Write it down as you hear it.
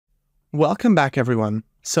Welcome back, everyone.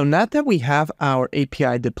 So now that we have our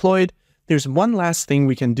API deployed, there's one last thing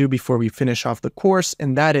we can do before we finish off the course,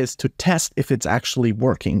 and that is to test if it's actually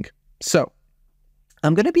working. So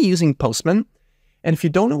I'm going to be using Postman. And if you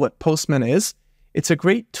don't know what Postman is, it's a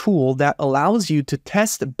great tool that allows you to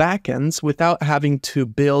test backends without having to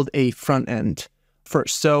build a front end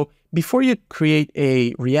first. So before you create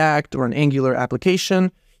a React or an Angular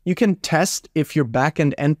application, you can test if your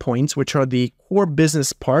backend endpoints, which are the core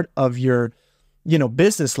business part of your,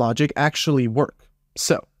 business logic, actually work.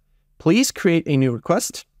 So please create a new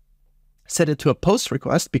request, set it to a post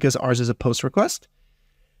request because ours is a post request.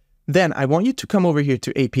 Then I want you to come over here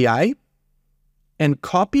to API and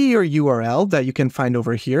copy your URL that you can find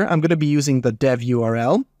over here. I'm going to be using the dev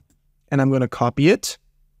URL and I'm going to copy it.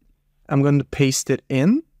 I'm going to paste it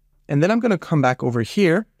in, and then I'm going to come back over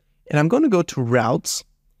here and I'm going to go to routes.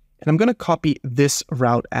 And I'm going to copy this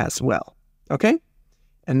route as well, okay?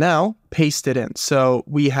 And now paste it in. So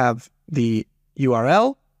we have the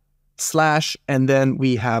URL / and then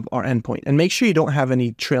we have our endpoint. And make sure you don't have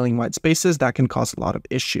any trailing white spaces. That can cause a lot of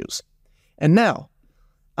issues. And now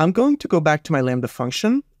I'm going to go back to my Lambda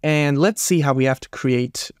function and let's see how we have to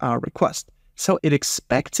create our request. So it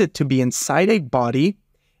expects it to be inside a body,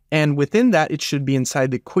 and within that, it should be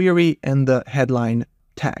inside the query and the headline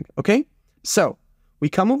tag, okay? So we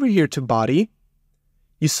come over here to body,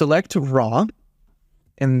 you select raw,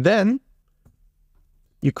 and then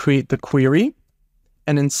you create the query.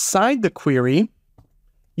 And inside the query,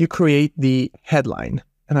 you create the headline.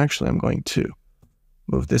 And actually, I'm going to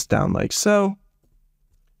move this down like so.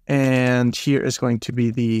 And here is going to be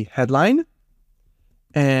the headline.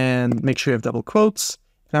 And make sure you have double quotes.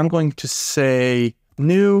 And I'm going to say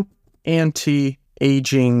new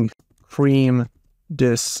anti-aging cream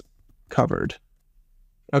discovered.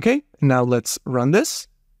 Okay, now let's run this.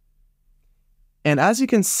 And as you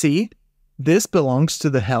can see, this belongs to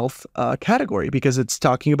the health category because it's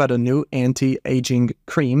talking about a new anti-aging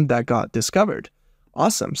cream that got discovered.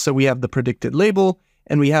 Awesome. So we have the predicted label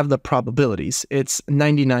and we have the probabilities. It's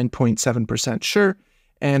 99.7% sure.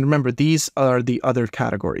 And remember, these are the other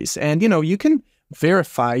categories. And, you can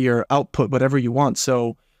verify your output, whatever you want.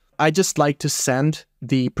 So I just like to send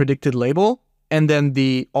the predicted label and then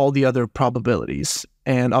all the other probabilities.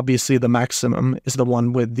 And obviously the maximum is the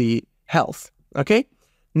one with the health, okay?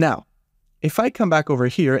 Now, if I come back over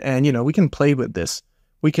here and, we can play with this.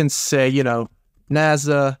 We can say,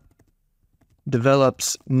 NASA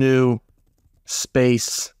develops new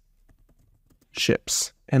space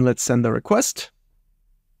ships. And let's send the request.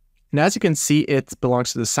 And as you can see, it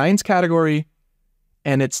belongs to the science category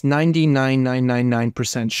and it's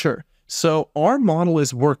 99.999% sure. So our model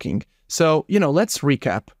is working. So, let's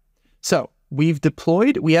recap. So we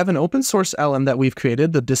have an open source LM that we've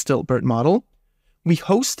created, the distilled BERT model. We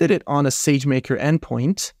hosted it on a Sagemaker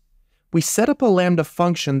endpoint. We set up a Lambda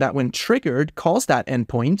function that when triggered calls that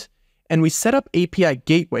endpoint. And we set up API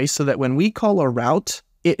gateway so that when we call a route,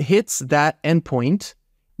 it hits that endpoint.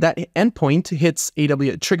 That endpoint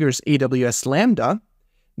triggers AWS Lambda.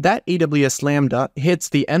 That AWS Lambda hits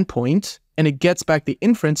the endpoint and it gets back the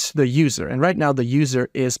inference to the user. And right now the user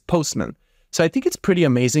is Postman. So I think it's pretty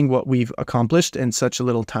amazing what we've accomplished in such a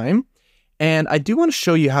little time. And I do want to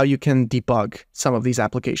show you how you can debug some of these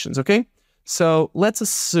applications, okay? So let's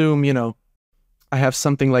assume, I have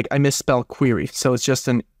something like I misspell query. So it's just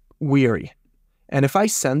an weary. And if I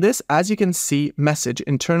send this, as you can see, message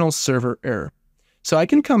internal server error. So I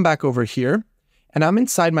can come back over here and I'm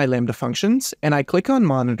inside my Lambda functions and I click on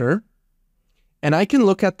monitor and I can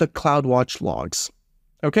look at the CloudWatch logs,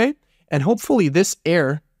 okay? And hopefully this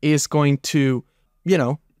error is going to,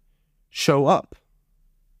 show up.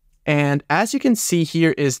 And as you can see,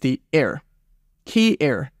 here is the error, key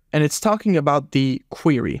error, and it's talking about the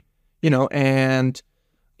query, and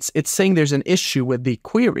it's saying there's an issue with the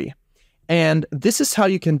query. And this is how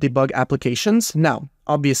you can debug applications. Now,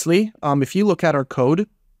 obviously, if you look at our code,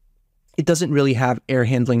 it doesn't really have error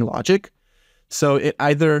handling logic. So it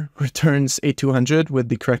either returns a 200 with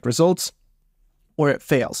the correct results or it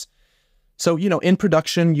fails. So, in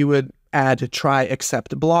production, you would add try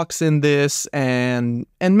except blocks in this and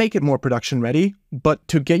make it more production ready. But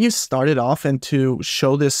to get you started off and to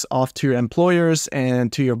show this off to your employers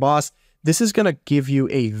and to your boss, this is going to give you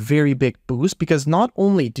a very big boost because not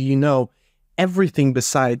only do you know everything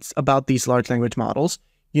besides about these large language models,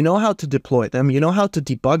 you know how to deploy them, you know how to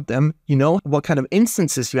debug them, you know what kind of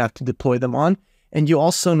instances you have to deploy them on, and you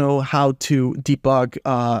also know how to debug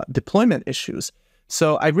deployment issues.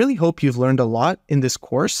 So I really hope you've learned a lot in this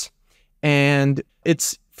course, and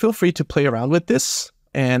feel free to play around with this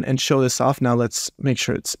and show this off. Now let's make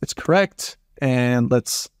sure it's correct, and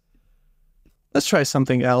let's Let's try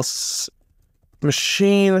something else.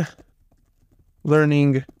 Machine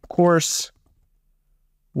learning course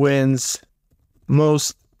wins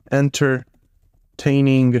most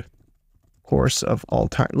entertaining course of all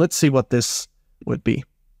time. Let's see what this would be.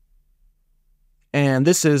 And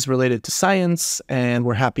this is related to science, and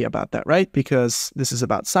we're happy about that, right? Because this is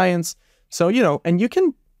about science. So, and you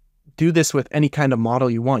can do this with any kind of model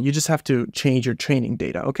you want. You just have to change your training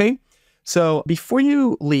data, okay? So before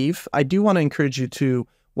you leave, I do want to encourage you to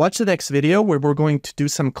watch the next video where we're going to do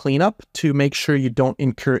some cleanup to make sure you don't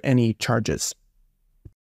incur any charges.